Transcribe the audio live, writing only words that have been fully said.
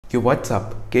Yo, what's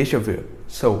up? Keshav here.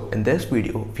 So in this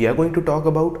video, we are going to talk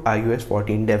about iOS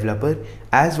 14 developer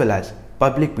as well as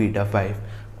public beta 5.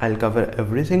 I'll cover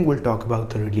everything. We'll talk about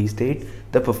the release date,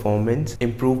 the performance,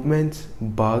 improvements,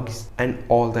 bugs, and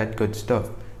all that good stuff.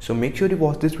 So make sure you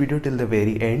watch this video till the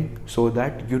very end so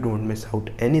that you don't miss out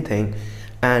anything.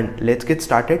 And let's get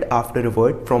started after a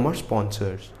word from our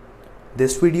sponsors.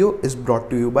 This video is brought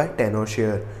to you by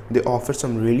Share. They offer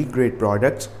some really great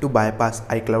products to bypass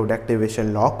iCloud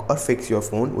activation lock or fix your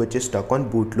phone which is stuck on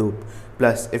boot loop.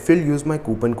 Plus, if you'll use my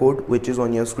coupon code which is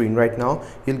on your screen right now,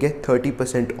 you'll get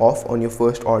 30% off on your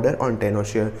first order on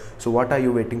Share. So what are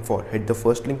you waiting for? Hit the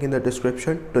first link in the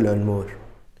description to learn more.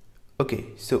 Okay,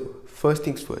 so first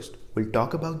things first, we'll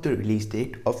talk about the release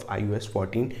date of iOS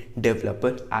 14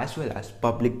 developer as well as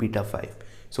public beta 5.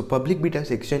 So public beta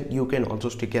section, you can also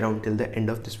stick around till the end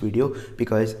of this video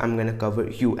because I'm gonna cover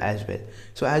you as well.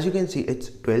 So as you can see, it's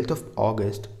 12th of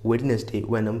August, Wednesday,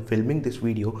 when I'm filming this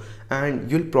video,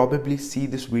 and you'll probably see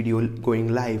this video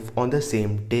going live on the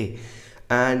same day.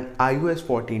 And iOS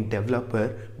 14 developer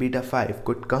beta 5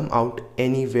 could come out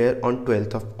anywhere on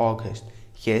 12th of August.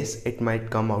 Yes, it might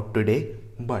come out today,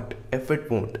 but if it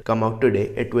won't come out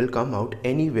today, it will come out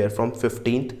anywhere from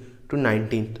 15th to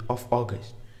 19th of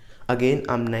August. Again,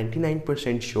 I'm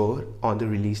 99% sure on the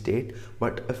release date,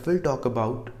 but if we'll talk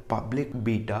about public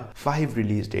beta 5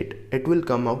 release date, it will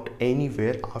come out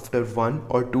anywhere after 1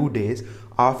 or 2 days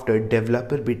after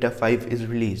developer beta 5 is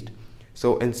released.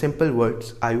 So in simple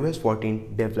words, iOS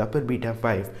 14 developer beta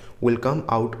 5 will come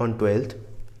out on 12th.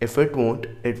 If it won't,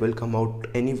 it will come out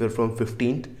anywhere from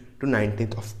 15th to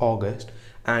 19th of August,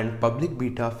 and public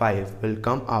beta 5 will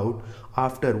come out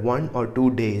after 1 or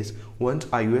 2 days once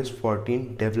iOS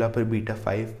 14 developer beta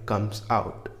 5 comes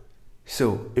out.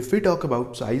 So if we talk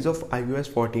about size of iOS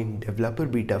 14 developer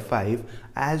beta 5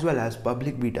 as well as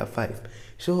public beta 5,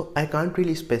 so I can't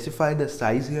really specify the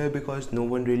size here because no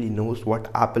one really knows what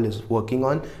Apple is working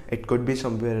on. It could be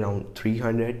somewhere around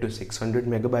 300 to 600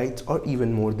 megabytes or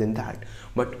even more than that.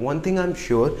 But one thing I'm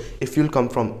sure, if you'll come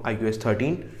from iOS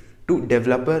 13 to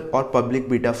developer or public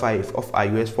beta 5 of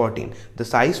iOS 14, the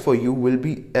size for you will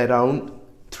be around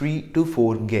 3 to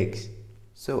 4 gigs.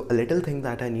 So a little thing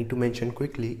that I need to mention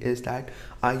quickly is that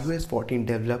iOS 14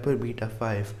 developer beta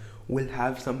 5 will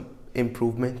have some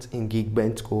improvements in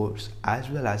Geekbench scores as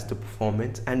well as the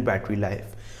performance and battery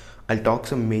life. I'll talk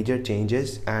some major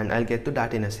changes and I'll get to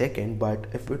that in a second, but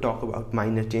if we talk about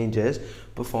minor changes,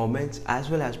 performance as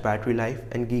well as battery life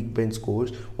and Geekbench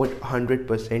scores would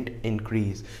 100%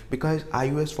 increase because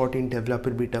iOS 14 developer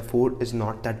beta 4 is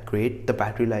not that great. The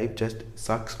battery life just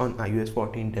sucks on iOS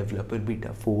 14 developer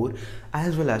beta 4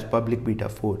 as well as public beta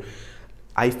 4.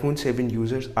 iPhone 7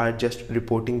 users are just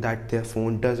reporting that their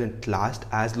phone doesn't last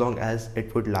as long as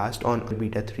it would last on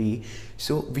beta 3.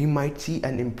 So we might see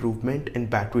an improvement in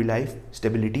battery life,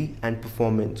 stability and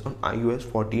performance on iOS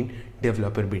 14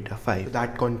 developer beta 5.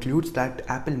 That concludes that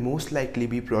Apple most likely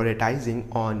be prioritizing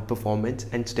on performance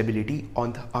and stability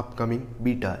on the upcoming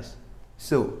betas.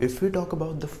 So if we talk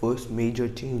about the first major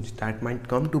change that might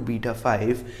come to beta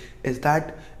 5 is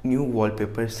that new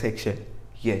wallpaper section.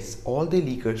 Yes, all the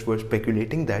leakers were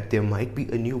speculating that there might be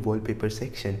a new wallpaper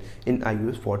section in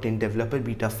iOS 14 developer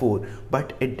beta 4,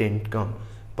 but it didn't come.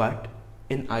 But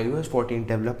in iOS 14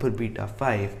 developer beta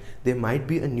 5, there might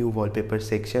be a new wallpaper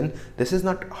section. This is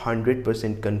not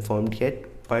 100% confirmed yet,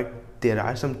 but there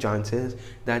are some chances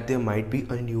that there might be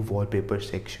a new wallpaper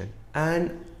section.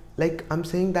 And like I'm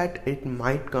saying that it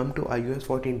might come to iOS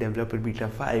 14 developer beta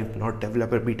 5, not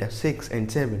developer beta 6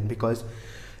 and 7, because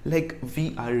like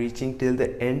we are reaching till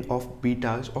the end of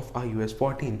betas of iOS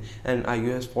 14, and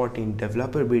iOS 14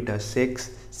 developer beta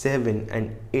 6, 7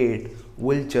 and 8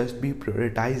 will just be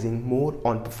prioritizing more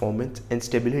on performance and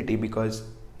stability because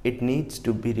it needs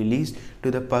to be released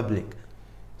to the public.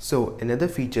 So another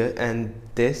feature, and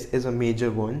this is a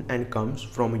major one and comes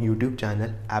from a YouTube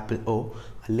channel, Apple O.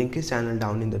 I'll link his channel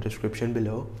down in the description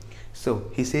below.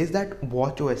 So he says that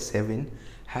watchOS 7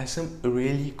 has some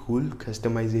really cool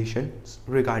customizations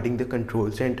regarding the control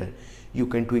center. You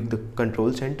can tweak the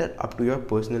control center up to your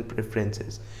personal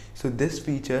preferences. So this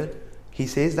feature, he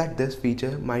says that this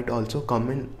feature might also come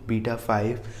in beta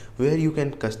 5 where you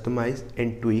can customize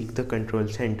and tweak the control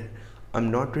center.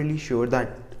 I'm not really sure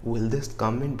that will this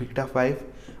come in beta 5,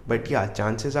 but yeah,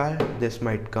 chances are this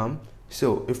might come.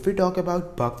 So if we talk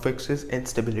about bug fixes and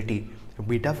stability,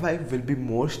 beta 5 will be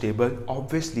more stable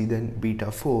obviously than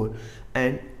beta 4.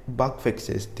 And bug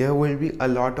fixes, there will be a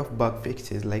lot of bug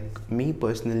fixes. Like me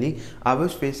personally, I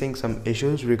was facing some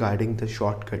issues regarding the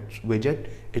Shortcut Widget.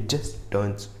 It just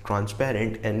turns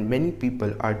transparent and many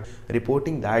people are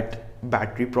reporting that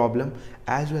battery problem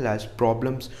as well as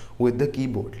problems with the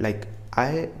keyboard. Like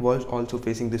I was also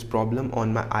facing this problem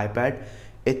on my iPad.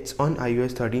 It's on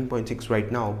iOS 13.6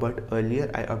 right now, but earlier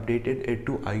I updated it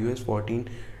to iOS 14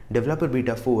 developer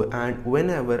beta 4, and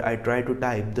whenever I try to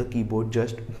type, the keyboard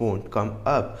just won't come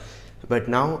up. But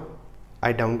now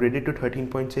I downgraded to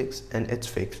 13.6 and it's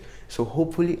fixed. So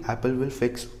hopefully Apple will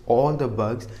fix all the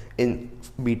bugs in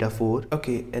beta 4.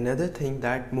 Okay, another thing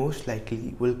that most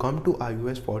likely will come to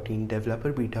iOS 14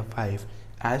 developer beta 5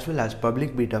 as well as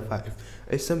public beta 5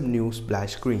 is some new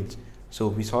splash screens. So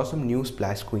we saw some new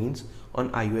splash screens on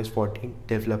iOS 14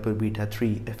 developer beta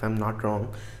 3 if I'm not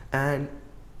wrong, and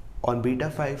on beta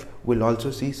 5 we'll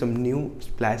also see some new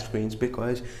splash screens,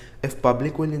 because if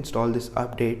public will install this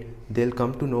update, they'll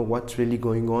come to know what's really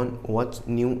going on, what's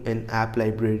new in app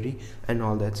library and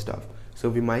all that stuff. So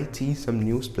we might see some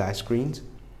new splash screens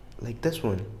like this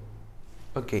one.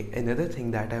 Okay, another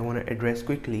thing that I want to address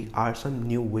quickly are some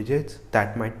new widgets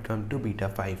that might come to beta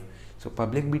 5. So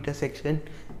public beta section,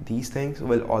 these things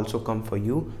will also come for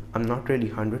you. I'm not really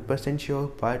 100% sure,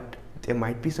 but there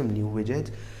might be some new widgets.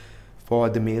 For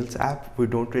the Mails app, we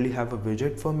don't really have a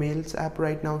widget for Mails app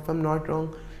right now if I'm not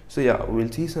wrong. So yeah,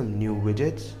 we'll see some new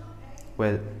widgets.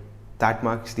 Well, that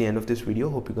marks the end of this video.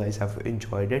 Hope you guys have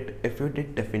enjoyed it. If you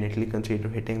did, definitely consider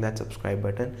hitting that subscribe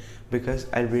button, because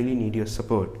I really need your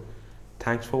support.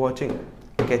 Thanks for watching.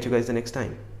 I'll catch you guys the next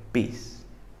time. Peace.